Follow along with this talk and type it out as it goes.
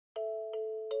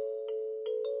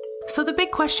So the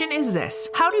big question is this: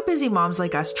 how do busy moms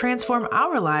like us transform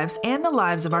our lives and the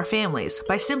lives of our families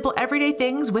by simple everyday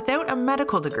things without a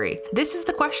medical degree? This is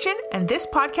the question, and this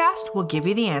podcast will give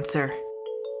you the answer.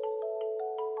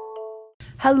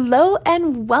 Hello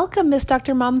and welcome, Miss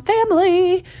Dr. Mom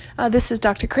family. This is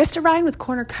Dr. Krista Ryan with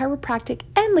Corner Chiropractic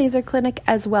and Laser Clinic,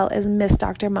 as well as Miss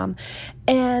Dr. Mom.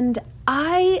 And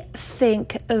I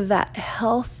think that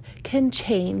health can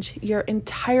change your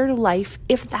entire life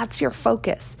if that's your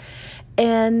focus.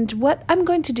 And what I'm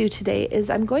going to do today is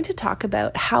I'm going to talk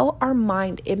about how our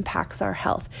mind impacts our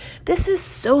health. This is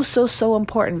so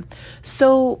important.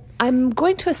 So I'm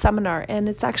going to a seminar, and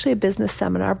it's actually a business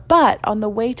seminar, but on the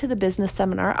way to the business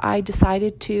seminar, I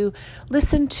decided to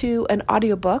listen to an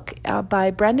audiobook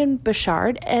by Brendon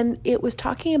Burchard, and it was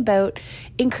talking about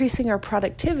increasing our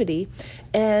productivity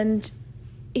and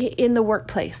in the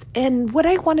workplace. And what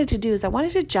I wanted to do is I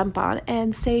wanted to jump on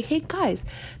and say, hey guys,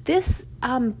 this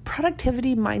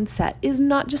productivity mindset is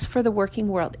not just for the working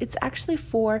world. It's actually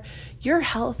for your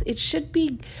health. It should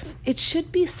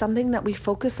be something that we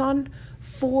focus on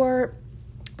for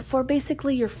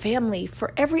basically your family,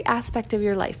 for every aspect of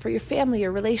your life, for your family,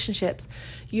 your relationships,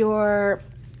 your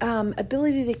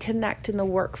ability to connect in the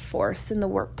workforce, in the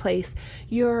workplace,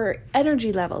 your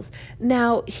energy levels.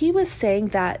 Now, he was saying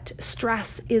that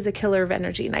stress is a killer of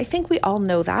energy, and I think we all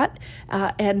know that,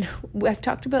 and I've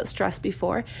talked about stress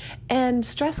before, and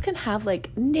stress can have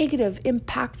like negative,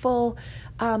 impactful,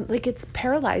 like it's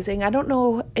paralyzing. I don't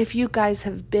know if you guys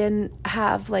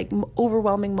have like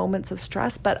overwhelming moments of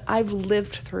stress, but I've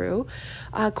lived through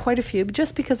quite a few.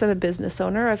 Just because I'm a business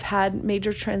owner, I've had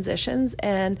major transitions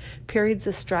and periods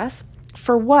of stress.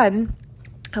 For one,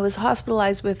 I was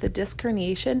hospitalized with a disc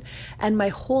herniation, and my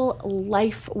whole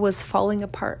life was falling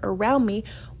apart around me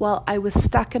while I was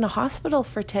stuck in a hospital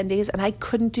for 10 days, and I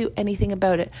couldn't do anything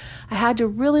about it. I had to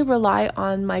really rely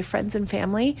on my friends and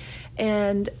family,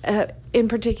 and in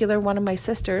particular, one of my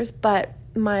sisters, but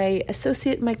my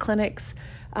associate in my clinics,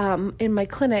 in my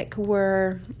clinic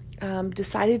were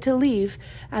decided to leave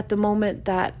at the moment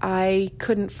that I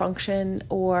couldn't function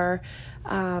or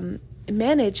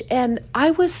manage. And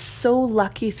I was so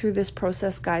lucky through this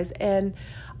process, guys. And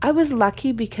I was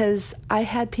lucky because I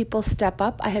had people step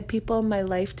up. I had people in my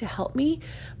life to help me.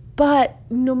 But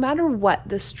no matter what,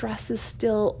 the stress is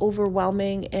still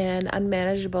overwhelming and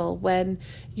unmanageable when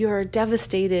you're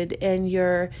devastated and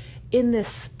you're in this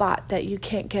spot that you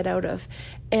can't get out of.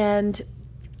 And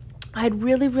I'd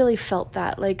really felt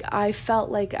that. Like, I felt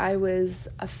like I was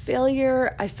a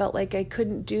failure. I felt like I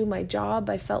couldn't do my job.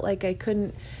 I felt like I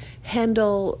couldn't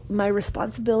handle my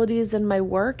responsibilities and my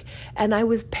work. And I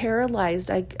was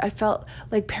paralyzed. I felt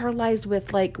like paralyzed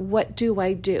with like, what do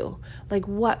I do? Like,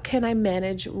 what can I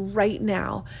manage right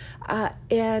now?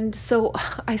 And so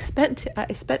I spent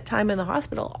time in the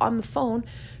hospital on the phone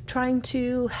trying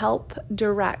to help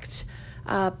direct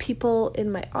people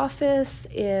in my office,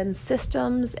 in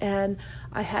systems, and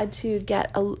I had to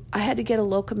get a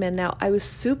locum in. Now, I was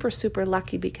super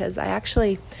lucky because I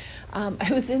actually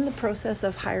I was in the process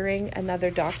of hiring another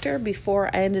doctor before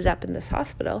I ended up in this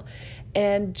hospital.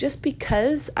 And just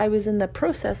because I was in the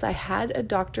process, I had a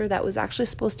doctor that was actually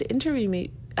supposed to interview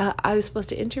me. I was supposed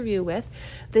to interview with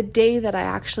the day that I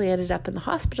actually ended up in the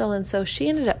hospital. And so she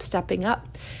ended up stepping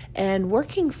up and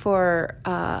working for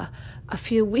a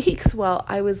few weeks while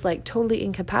I was like totally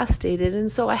incapacitated.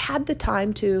 And so I had the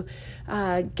time to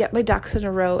get my ducks in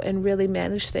a row and really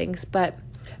manage things. But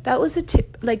that was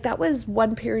that was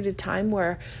one period of time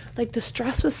where like the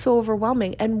stress was so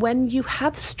overwhelming. And when you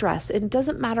have stress, it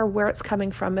doesn't matter where it's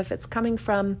coming from. If it's coming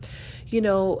from,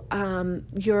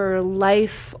 your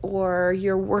life or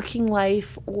your working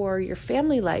life or your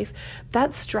family life,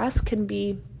 that stress can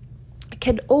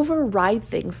override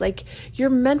things. Like your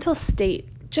mental state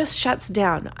just shuts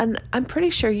down. And I'm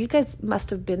pretty sure you guys must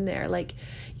have been there. Like,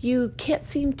 you can't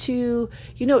seem to,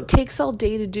 it takes all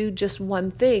day to do just one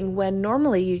thing when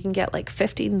normally you can get like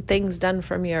 15 things done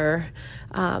from your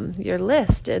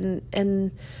list.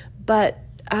 But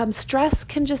stress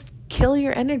can just kill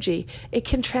your energy. It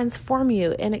can transform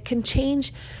you, and it can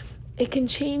change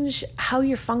how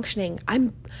you're functioning.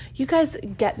 You guys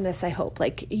getting this, I hope.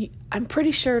 Like, I'm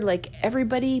pretty sure like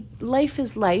everybody, life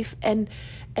is life, and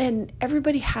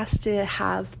everybody has to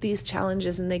have these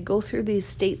challenges, and they go through these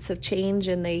states of change,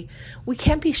 and we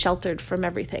can't be sheltered from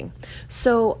everything.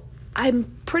 So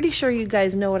I'm pretty sure you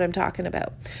guys know what I'm talking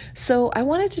about. So I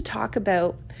wanted to talk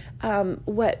about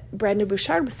what Brendon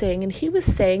Burchard was saying, and he was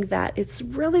saying that it's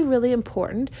really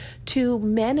important to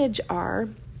manage our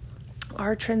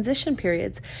our transition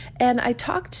periods. And I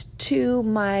talked to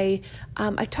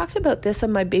I talked about this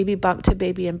on my Baby Bump to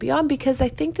Baby and Beyond, because I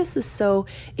think this is so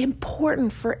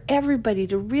important for everybody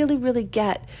to really, really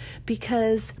get,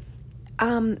 because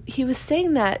he was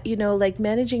saying that, like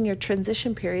managing your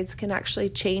transition periods can actually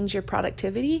change your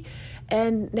productivity.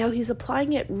 And now he's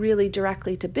applying it really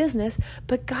directly to business.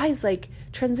 But guys, like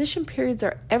transition periods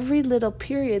are every little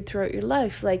period throughout your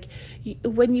life. Like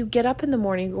when you get up in the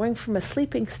morning, going from a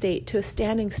sleeping state to a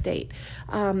standing state.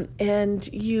 And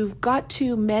you've got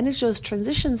to manage those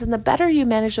transitions. And the better you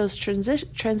manage those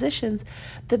transitions,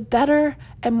 the better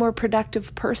and more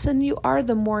productive person you are,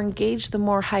 the more engaged, the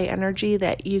more high energy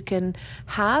that you can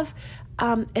have.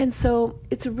 And so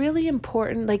it's really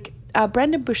important, like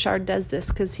Brendon Burchard does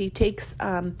this because he takes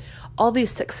all these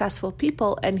successful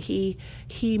people and he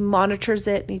monitors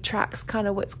it and he tracks kind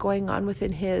of what's going on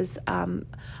within his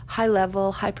high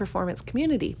level, high performance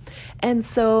community. And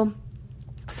so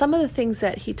some of the things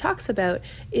that he talks about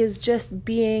is just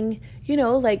being,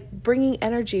 like bringing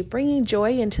energy, bringing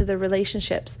joy into the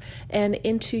relationships and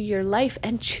into your life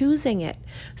and choosing it.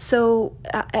 So,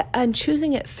 and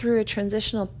choosing it through a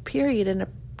transitional period and a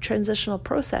transitional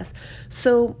process.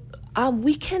 So,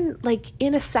 we can, like,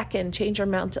 in a second, change our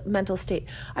mental state.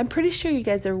 I'm pretty sure you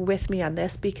guys are with me on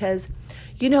this because,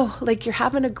 like you're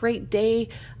having a great day,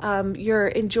 you're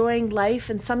enjoying life,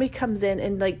 and somebody comes in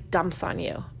and like dumps on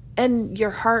you. And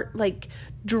your heart like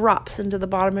drops into the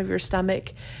bottom of your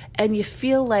stomach and you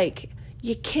feel like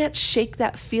you can't shake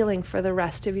that feeling for the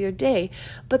rest of your day.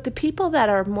 But the people that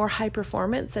are more high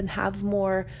performance and have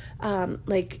more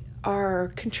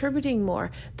are contributing more,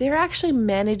 they're actually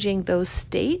managing those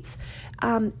states.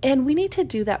 And we need to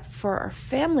do that for our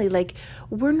family. Like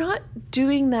we're not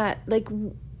doing that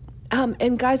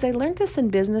and guys, I learned this in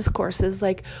business courses.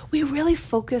 Like we really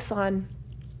focus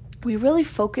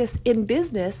in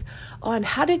business on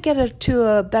how to get to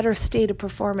a better state of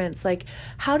performance. Like,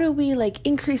 how do we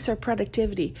increase our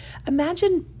productivity?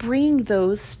 Imagine bringing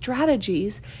those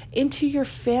strategies into your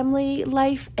family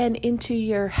life and into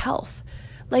your health.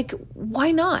 Like,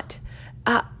 why not?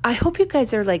 I hope you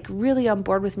guys are really on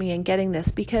board with me and getting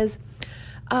this, because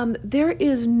there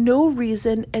is no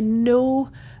reason and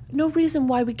no reason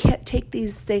why we can't take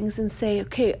these things and say,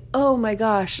 okay, oh my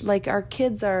gosh, our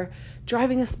kids are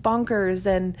driving us bonkers.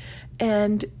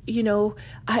 And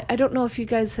I don't know if you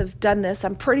guys have done this.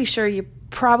 I'm pretty sure you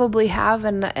probably have.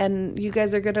 And you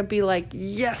guys are going to be like,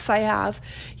 yes, I have.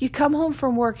 You come home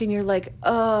from work and you're like,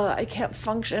 I can't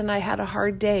function. I had a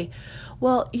hard day.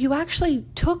 Well, you actually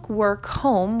took work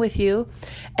home with you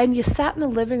and you sat in the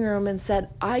living room and said,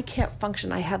 I can't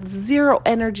function. I have zero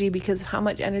energy because of how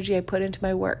much energy I put into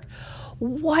my work.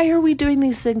 Why are we doing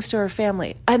these things to our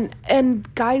family?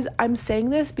 And guys, I'm saying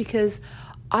this because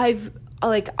I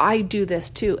do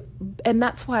this too. And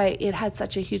that's why it had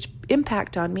such a huge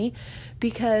impact on me,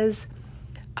 because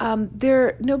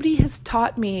nobody has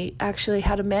taught me actually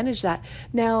how to manage that.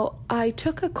 Now, I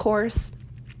took a course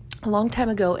a long time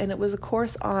ago, and it was a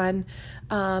course on,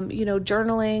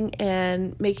 journaling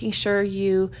and making sure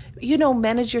you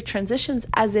manage your transitions,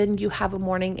 as in you have a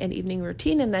morning and evening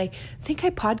routine. And I think I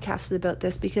podcasted about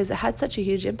this because it had such a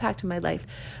huge impact in my life.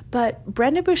 But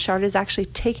Brendon Burchard is actually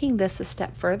taking this a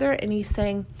step further, and he's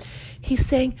saying,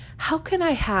 how can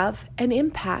I have an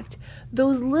impact?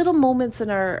 Those little moments in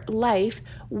our life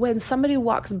when somebody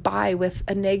walks by with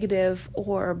a negative,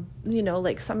 or,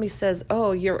 somebody says,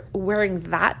 oh, you're wearing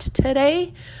that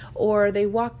today, or they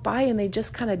walk by and they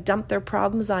just kind of dump their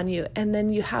problems on you. And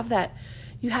then you have that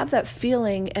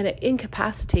feeling and it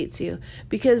incapacitates you,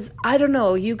 because I don't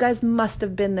know, you guys must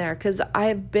have been there, because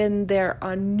I've been there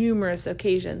on numerous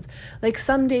occasions. Like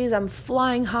some days I'm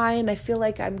flying high and I feel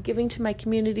like I'm giving to my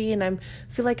community and I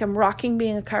feel like I'm rocking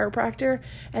being a chiropractor.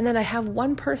 And then I have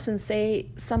one person say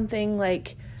something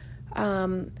like,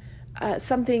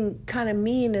 something kind of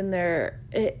mean in there,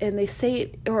 and they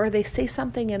say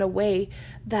something in a way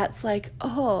that's like,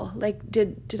 oh,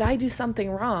 did I do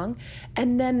something wrong?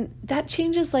 And then that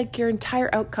changes your entire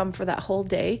outcome for that whole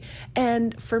day.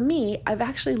 And for me, I've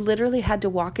actually literally had to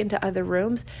walk into other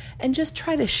rooms and just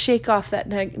try to shake off that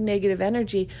negative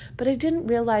energy. But I didn't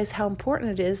realize how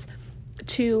important it is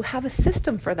to have a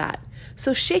system for that.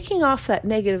 So shaking off that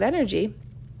negative energy,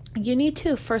 you need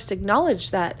to first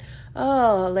acknowledge that,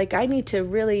 I need to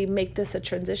really make this a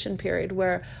transition period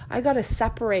where I got to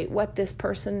separate what this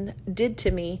person did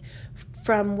to me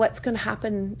from what's going to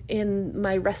happen in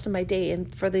my rest of my day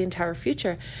and for the entire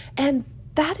future. And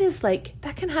that is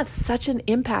that can have such an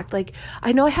impact.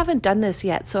 I know I haven't done this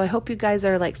yet, so I hope you guys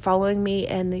are following me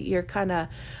and you're kind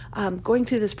of going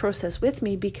through this process with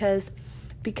me, because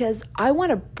because I want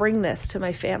to bring this to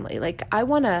my family. Like I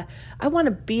want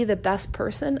to be the best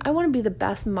person. I want to be the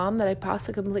best mom that I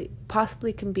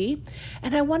possibly can be.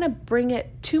 And I want to bring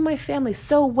it to my family.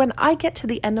 So when I get to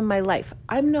the end of my life,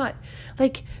 I'm not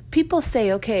like, people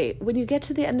say, okay, when you get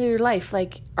to the end of your life,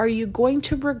 like, are you going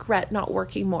to regret not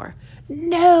working more?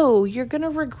 No, you're going to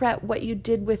regret what you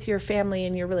did with your family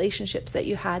and your relationships that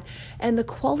you had and the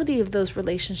quality of those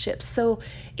relationships. So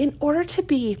in order to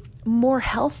be more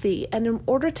healthy and in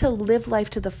order to live life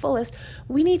to the fullest,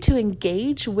 we need to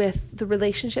engage with the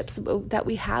relationships that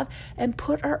we have and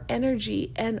put our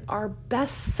energy and our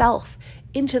best self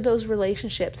into those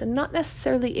relationships, and not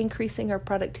necessarily increasing our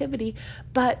productivity,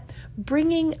 but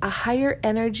bringing a higher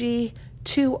energy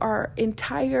to our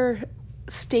entire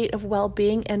state of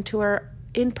well-being and to our,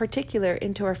 in particular,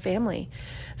 into our family.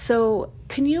 So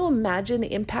can you imagine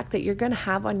the impact that you're going to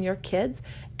have on your kids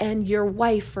and your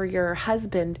wife or your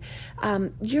husband?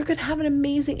 You're going to have an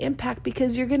amazing impact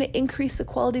because you're going to increase the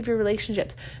quality of your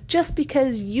relationships just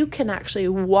because you can actually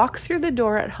walk through the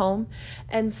door at home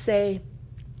and say,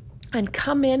 and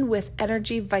come in with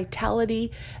energy,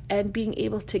 vitality, and being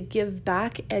able to give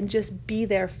back and just be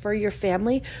there for your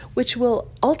family, which will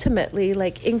ultimately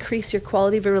like increase your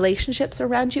quality of your relationships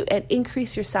around you and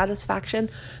increase your satisfaction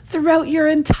throughout your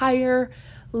entire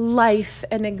life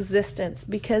and existence.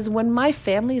 Because when my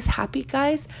family's happy,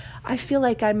 guys, I feel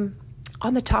like I'm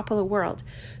on the top of the world.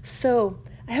 So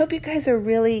I hope you guys are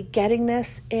really getting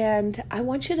this, and I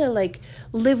want you to like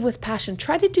live with passion.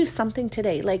 Try to do something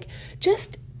today. Like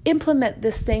just implement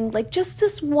this thing, like just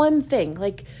this one thing,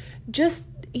 like just,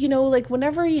 you know, like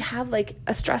whenever you have like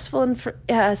a stressful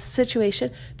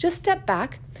situation, just step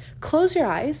back, close your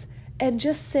eyes and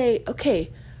just say,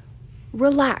 okay,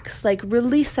 relax, like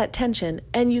release that tension.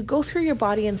 And you go through your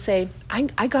body and say,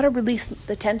 I got to release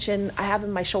the tension I have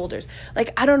in my shoulders.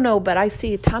 Like, I don't know, but I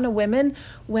see a ton of women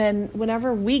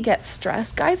whenever we get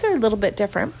stressed, guys are a little bit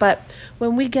different, but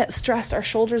when we get stressed, our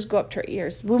shoulders go up to our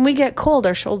ears. When we get cold,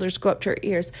 our shoulders go up to our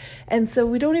ears. And so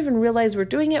we don't even realize we're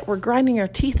doing it. We're grinding our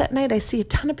teeth at night. I see a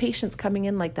ton of patients coming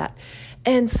in like that.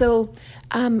 And so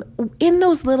in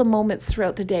those little moments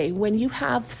throughout the day, when you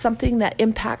have something that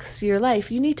impacts your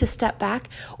life, you need to step back,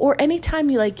 or anytime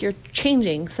you're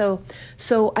changing. So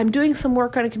I'm doing some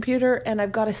work on a computer and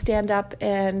I've got to stand up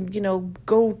and,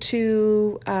 go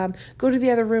to the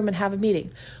other room and have a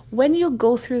meeting. When you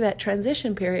go through that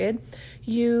transition period,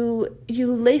 you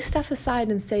lay stuff aside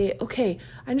and say, okay,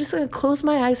 I'm just going to close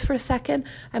my eyes for a second.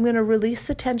 I'm going to release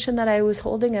the tension that I was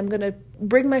holding. I'm going to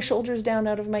bring my shoulders down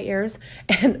out of my ears,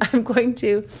 and I'm going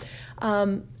to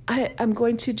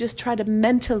just try to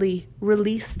mentally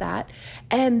release that.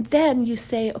 And then you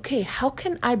say, okay, how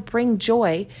can I bring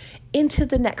joy into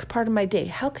the next part of my day?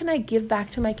 How can I give back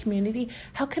to my community?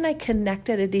 How can I connect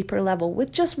at a deeper level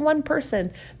with just one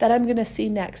person that I'm going to see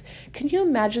next? Can you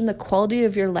imagine the quality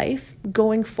of your life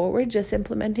going forward, just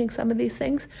implementing some of these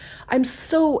things? I'm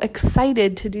so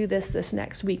excited to do this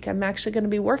next week. I'm actually going to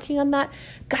be working on that.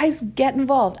 Guys, get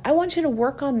involved. I want you to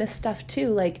work on this stuff too.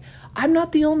 Like, I'm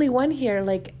not the only one here.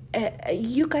 Like,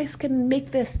 you guys can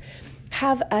make this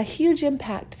have a huge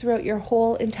impact throughout your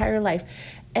whole entire life.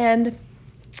 And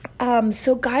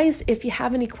so guys, if you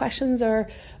have any questions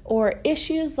or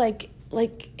issues, like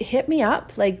hit me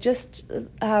up. Like just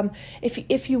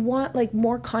if you want like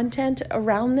more content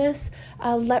around this,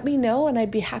 let me know, and I'd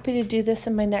be happy to do this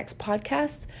in my next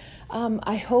podcast.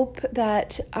 I hope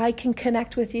that I can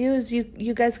connect with you as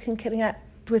you guys can connect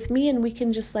with me, and we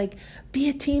can just like be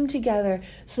a team together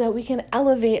so that we can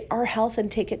elevate our health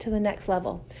and take it to the next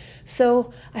level.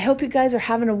 So I hope you guys are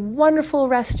having a wonderful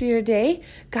rest of your day.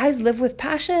 Guys, live with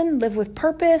passion, live with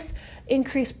purpose,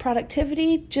 increase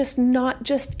productivity, just not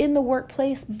just in the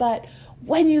workplace, but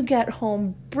when you get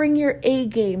home, bring your A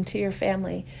game to your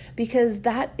family, because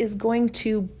that is going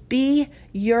to be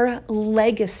your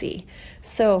legacy.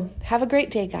 So have a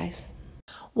great day, guys.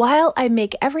 While I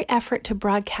make every effort to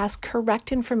broadcast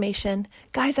correct information,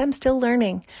 guys, I'm still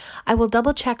learning. I will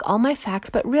double check all my facts,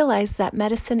 but realize that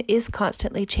medicine is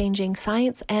constantly changing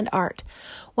science and art.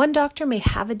 One doctor may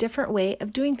have a different way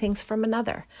of doing things from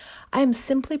another. I am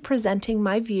simply presenting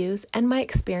my views and my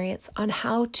experience on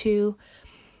how to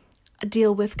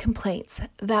deal with complaints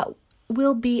that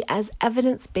will be as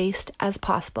evidence-based as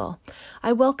possible.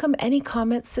 I welcome any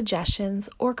comments, suggestions,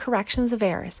 or corrections of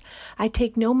errors. I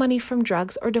take no money from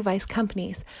drugs or device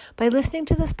companies. By listening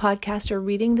to this podcast or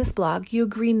reading this blog, you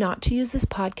agree not to use this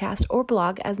podcast or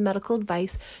blog as medical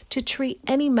advice to treat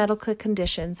any medical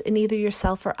conditions in either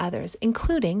yourself or others,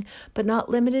 including, but not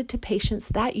limited to, patients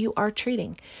that you are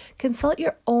treating. Consult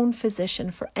your own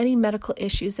physician for any medical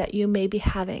issues that you may be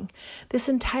having. This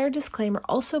entire disclaimer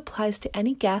also applies to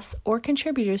any guests or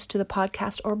contributors to the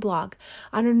podcast or blog.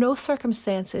 Under no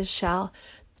circumstances shall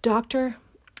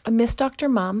Miss Dr.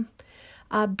 Mom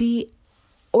be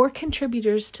or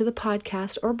contributors to the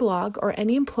podcast or blog or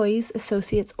any employees,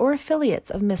 associates, or affiliates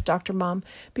of Miss Dr. Mom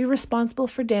be responsible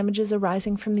for damages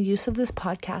arising from the use of this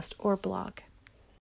podcast or blog.